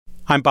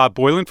I'm Bob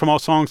Boylan from All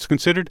Songs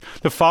Considered.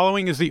 The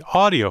following is the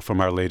audio from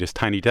our latest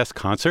Tiny Desk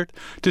concert.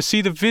 To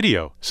see the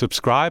video,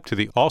 subscribe to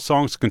the All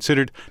Songs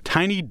Considered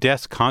Tiny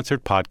Desk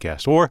Concert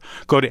podcast or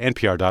go to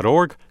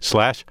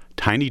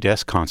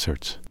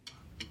npr.org/tinydeskconcerts.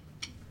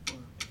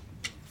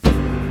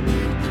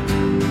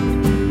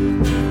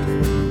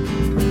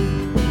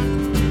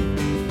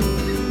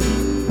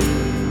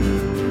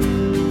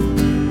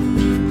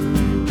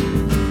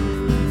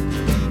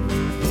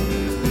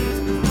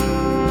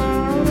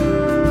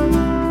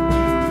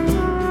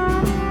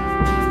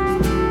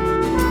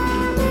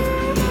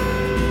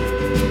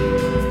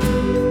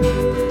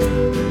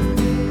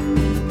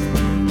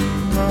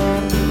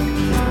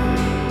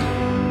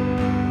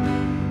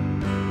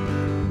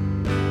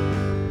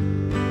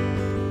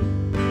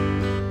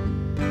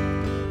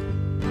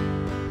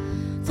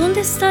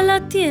 ¿Dónde está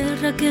la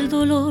tierra que el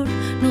dolor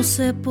no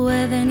se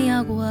puede ni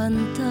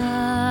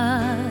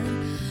aguantar?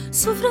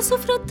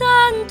 Sufro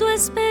tanto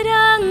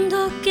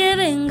esperando que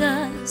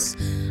vengas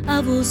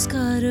a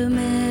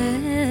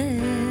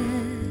buscarme.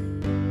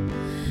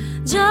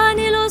 Ya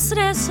ni los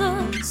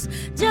rezos,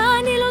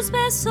 ya ni los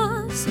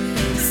besos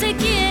se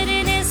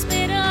quieren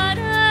esperar.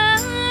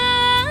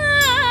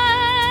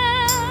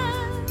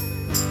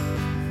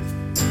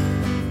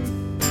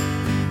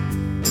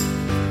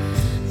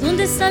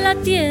 ¿Dónde está la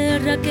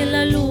tierra que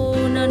la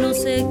luna no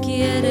se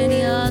quiere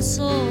ni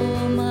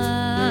asomar?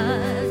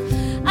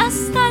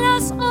 Hasta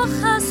las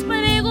hojas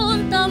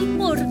preguntan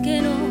por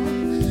qué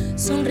no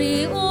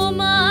sonrío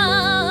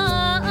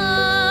más.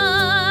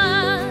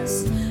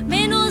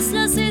 Menos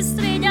las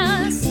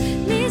estrellas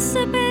ni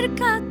se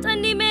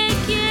percatan ni me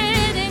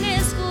quieren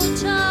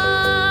escuchar.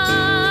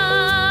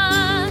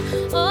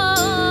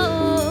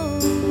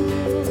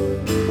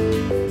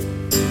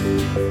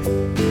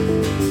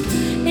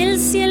 El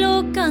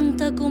cielo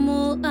canta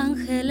como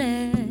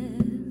ángeles.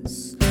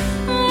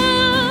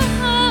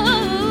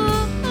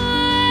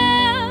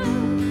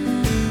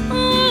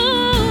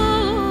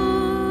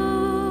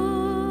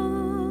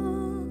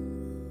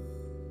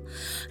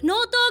 No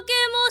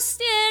toquemos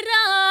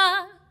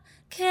tierra,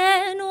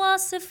 que no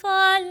hace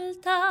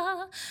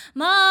falta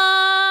más.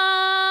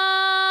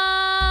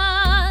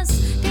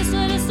 Que tú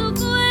eres tu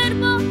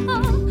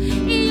cuerpo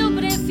y yo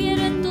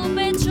prefiero en tu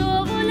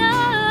pecho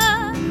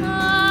volar.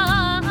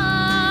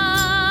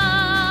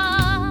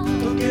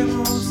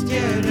 Toquemos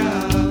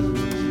tierra,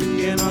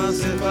 que no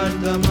hace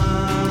falta más.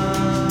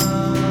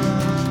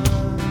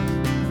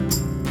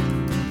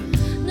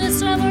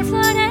 Nuestro amor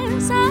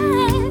florece,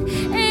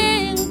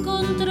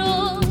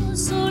 encontró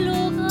su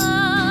lugar.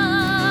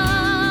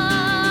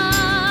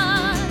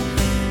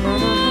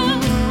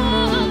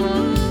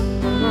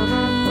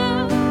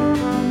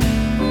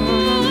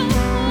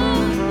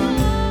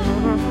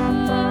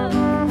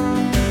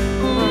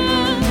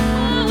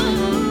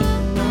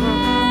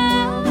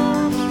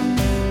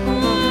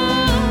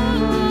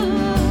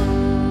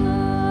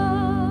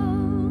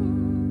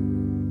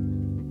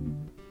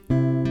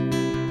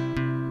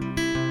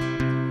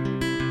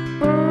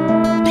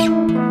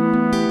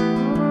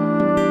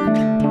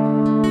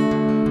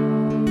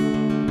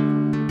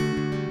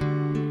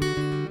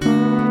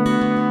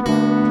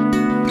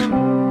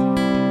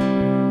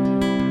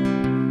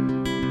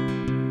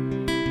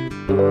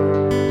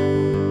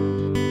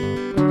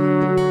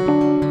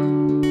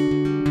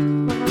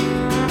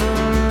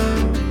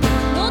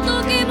 No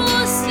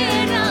toquemos tierra,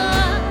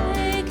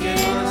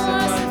 que no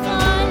hace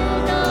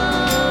falta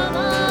más.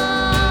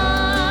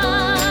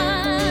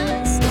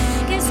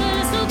 Que solo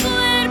es tu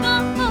cuerpo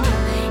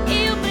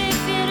y yo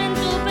prefiero en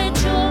tu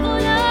pecho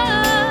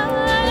volar. No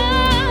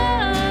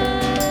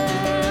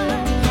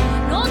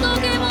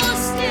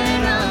toquemos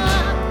tierra,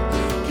 que no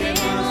hace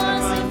falta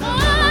más.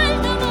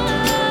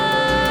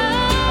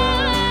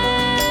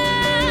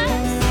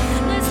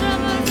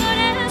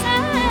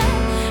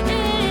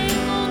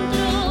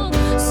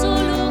 Nuestro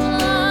amor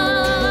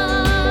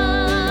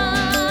florece,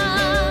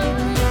 encontró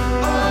su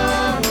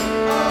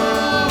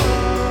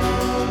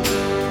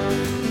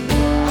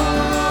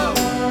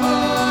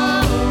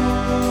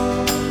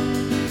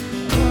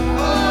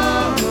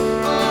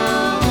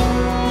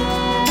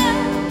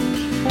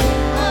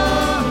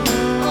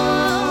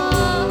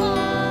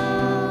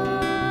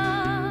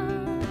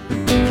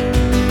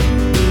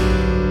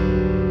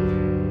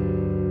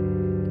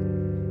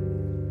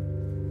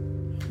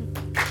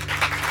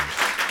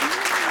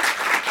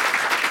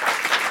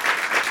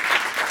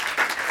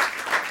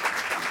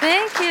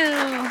Thank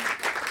you.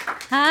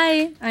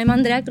 Hi, I'm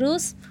Andrea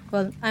Cruz.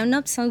 Well, I'm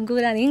not so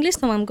good at English,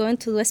 so I'm going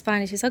to do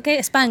Spanish. It's okay?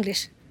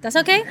 Spanglish. That's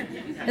okay?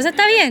 ¿Eso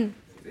está bien?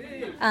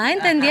 Ah,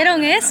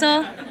 ¿entendieron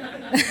eso?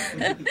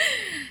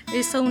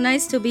 It's so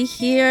nice to be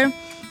here.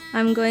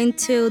 I'm going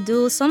to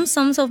do some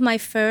songs of my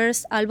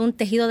first album,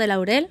 Tejido de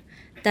Laurel,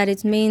 that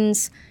it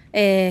means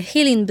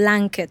healing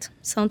blanket,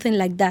 something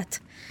like that.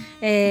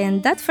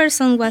 And that first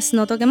song was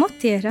No Toquemos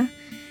Tierra.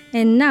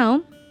 And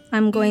now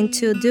I'm going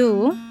to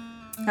do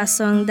a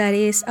song that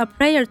is a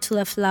prayer to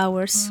the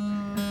flowers.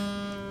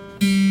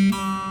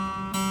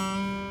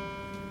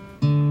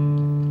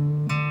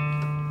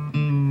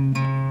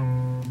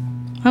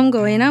 I'm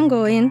I'm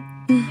going.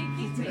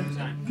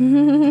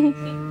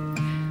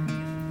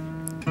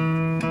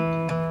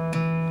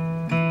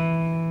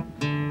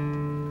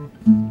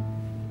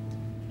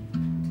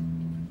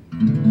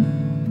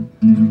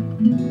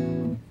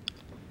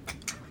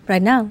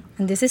 Right now,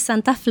 and this is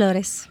Santa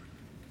Flores.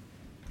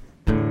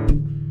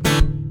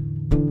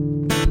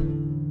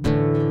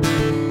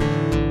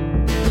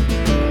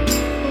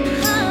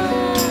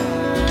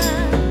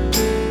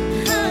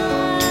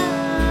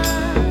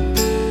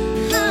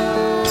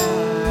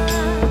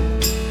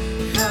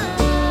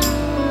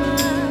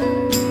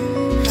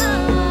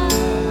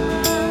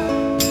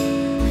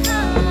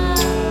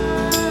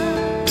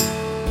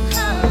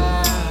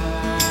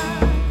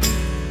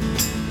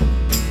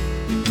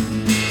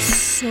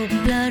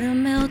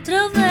 Soplarme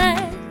otra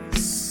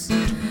vez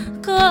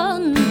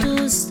con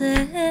tus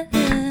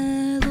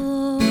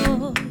dedos,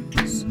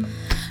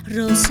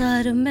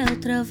 rozarme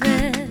otra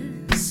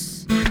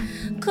vez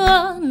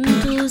con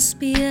tus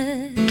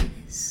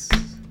pies,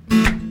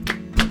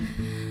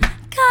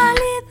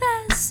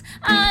 calidez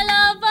al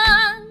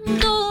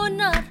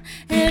abandonar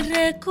el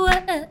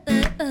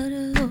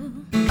recuerdo,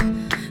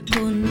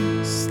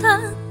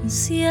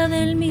 constancia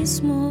del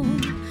mismo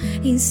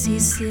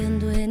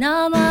insistiendo en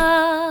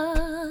amar.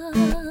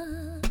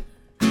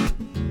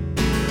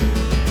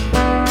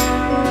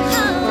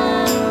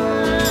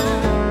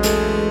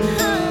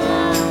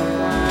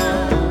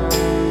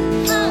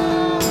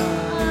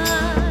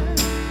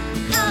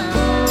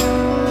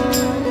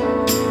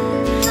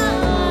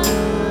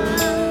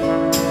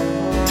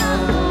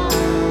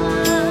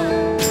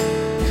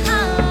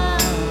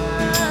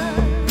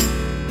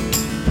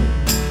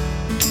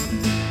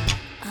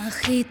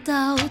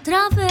 Agita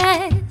otra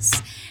vez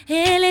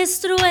el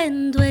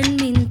estruendo en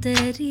mi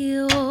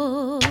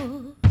interior,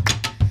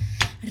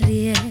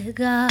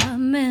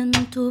 riégame en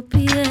tu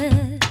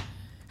piel,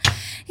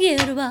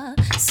 hierba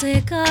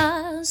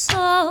seca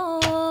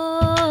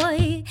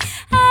soy,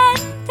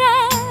 entre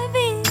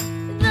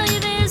vida y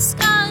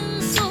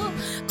descanso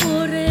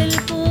por el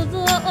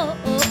pudor.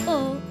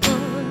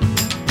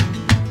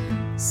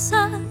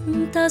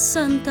 Santas,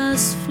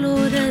 santas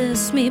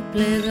flores, mi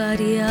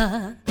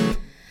plegaria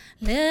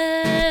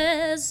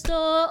les doy.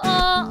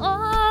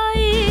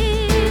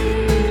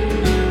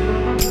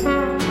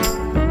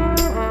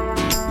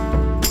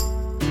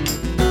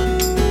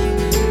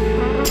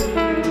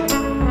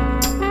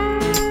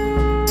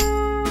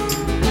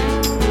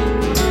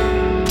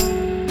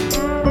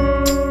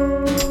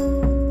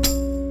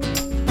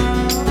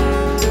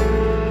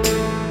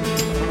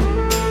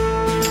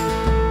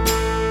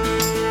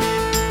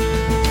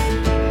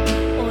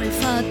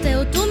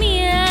 Olfateo tu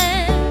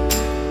miel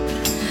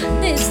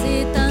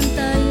desde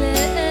tanta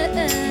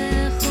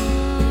lejos,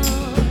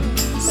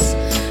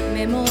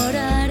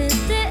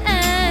 memorarte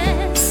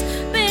es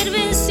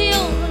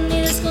perversión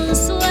y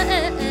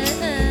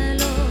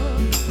desconsuelo,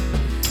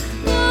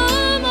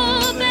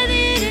 como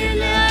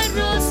pedirle al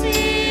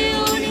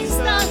rocío un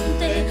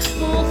instante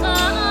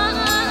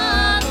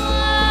mojado.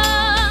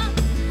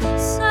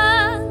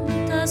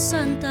 Santas,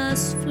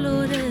 santas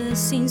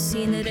flores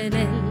incineran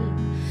el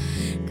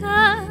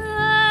calor.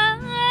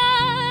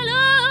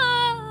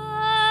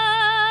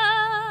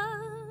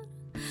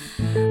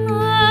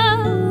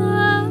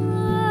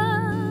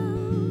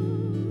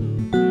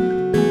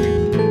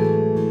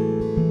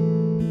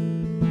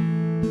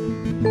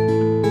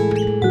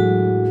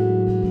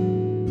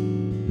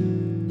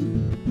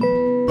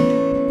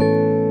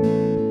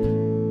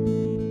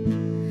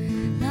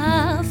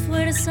 La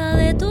fuerza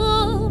de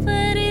tu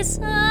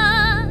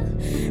brisa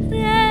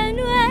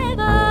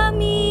renueva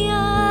mi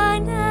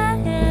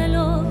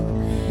anhelo,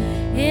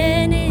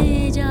 en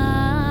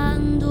ella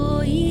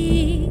ando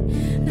y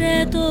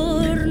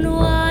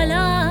retorno al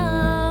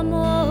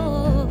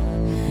amor.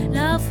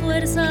 La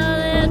fuerza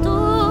de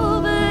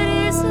tu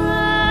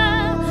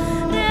brisa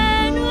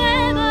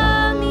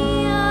renueva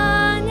mi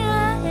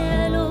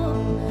anhelo,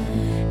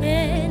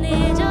 en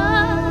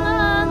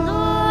ella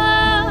ando,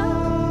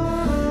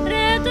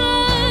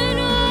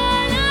 retorno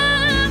al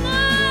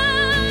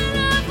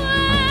amor. La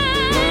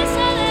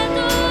fuerza de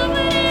tu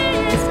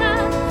brisa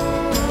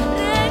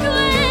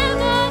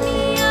renueva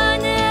mi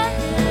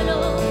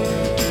anhelo,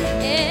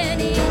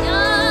 en ella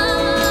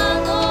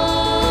ando,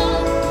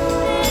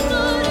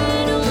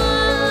 retorno al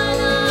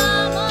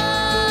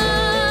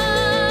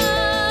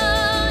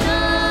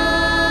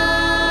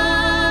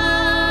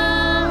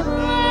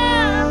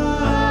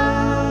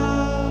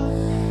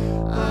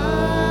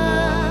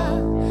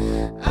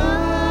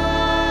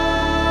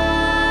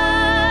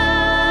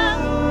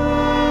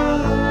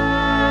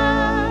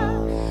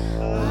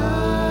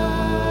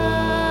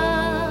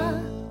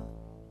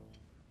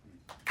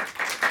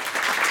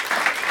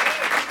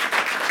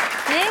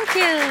Thank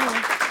you.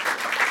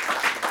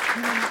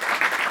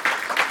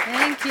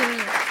 Thank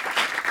you.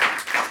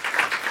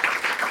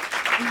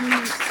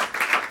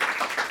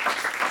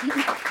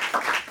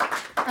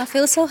 I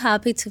feel so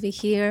happy to be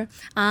here.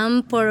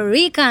 I'm Puerto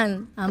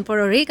Rican. I'm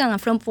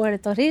from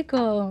Puerto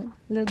Rico.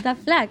 Look at that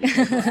flag.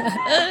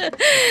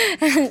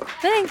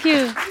 Thank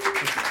you.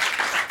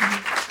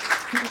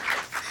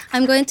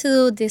 I'm going to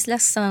do this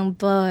last song,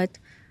 but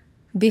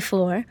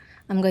before,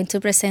 I'm going to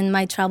present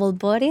my travel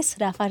buddies,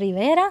 Rafa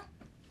Rivera,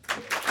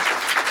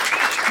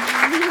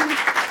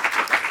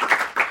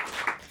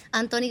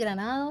 Anthony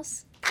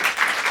Granados,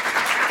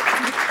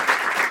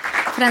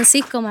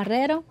 Francisco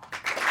Marrero,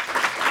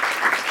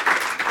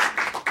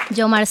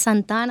 Yomar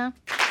Santana,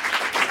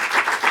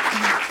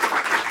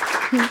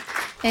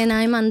 and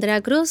I'm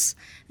Andrea Cruz.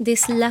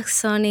 This last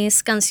song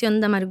is Canción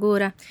de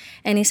Amargura,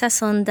 and it's a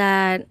song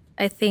that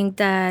I think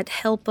that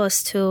help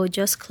us to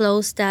just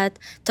close that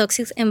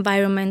toxic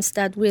environments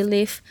that we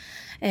live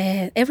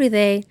every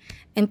day.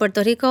 In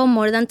Puerto Rico,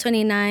 more than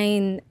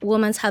 29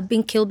 women have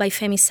been killed by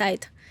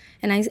femicide,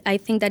 and I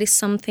think that is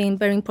something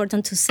very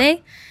important to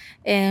say.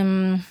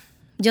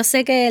 Yo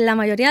sé que la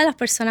mayoría de las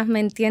personas me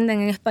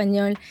entienden en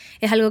español.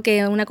 Es algo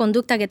que una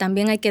conducta que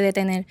también hay que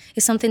detener.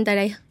 It's something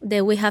that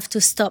we have to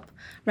stop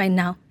right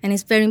now. And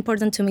it's very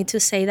important to me to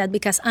say that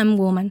because I'm a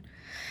woman.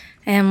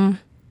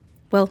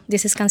 Well,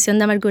 this is Canción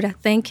de Amargura.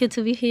 Thank you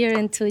to be here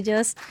and to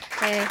just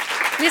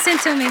listen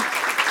to me.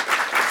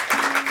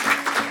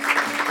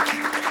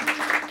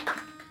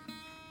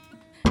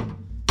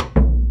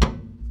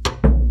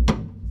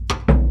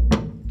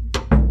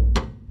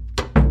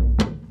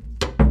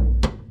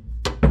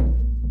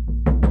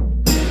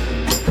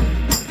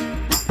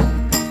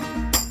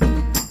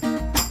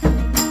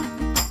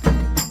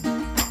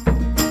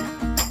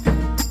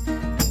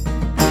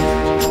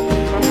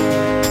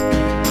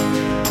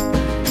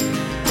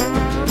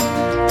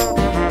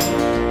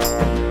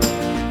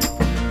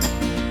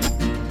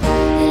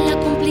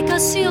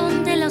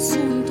 Del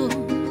asunto,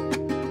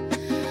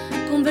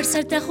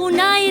 conversarte es un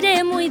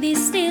aire muy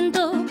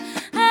distinto,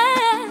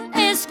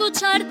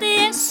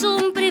 escucharte es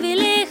un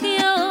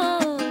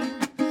privilegio,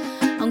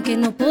 aunque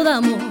no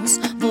podamos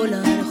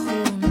volar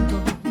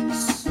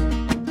juntos.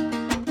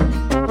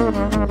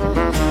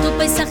 Tu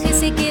paisaje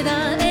se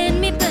queda en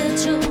mi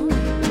pecho,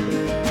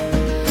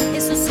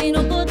 eso sí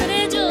no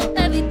podré yo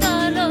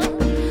evitarlo,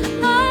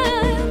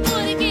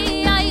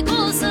 porque hay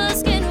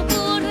cosas que no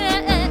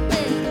ocurren,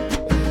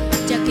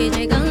 ya que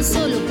llegan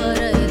solo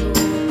para educarlo.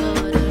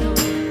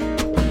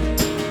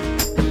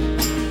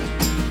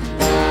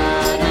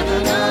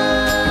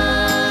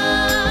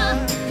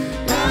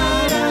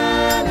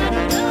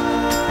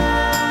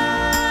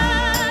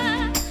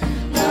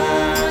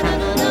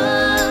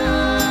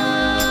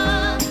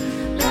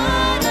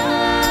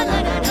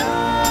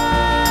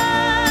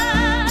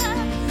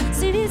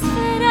 Si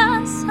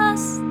disfrazaste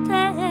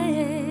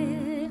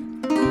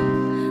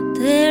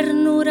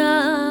ternura,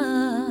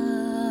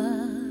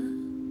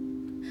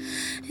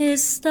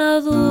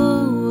 esta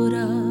dura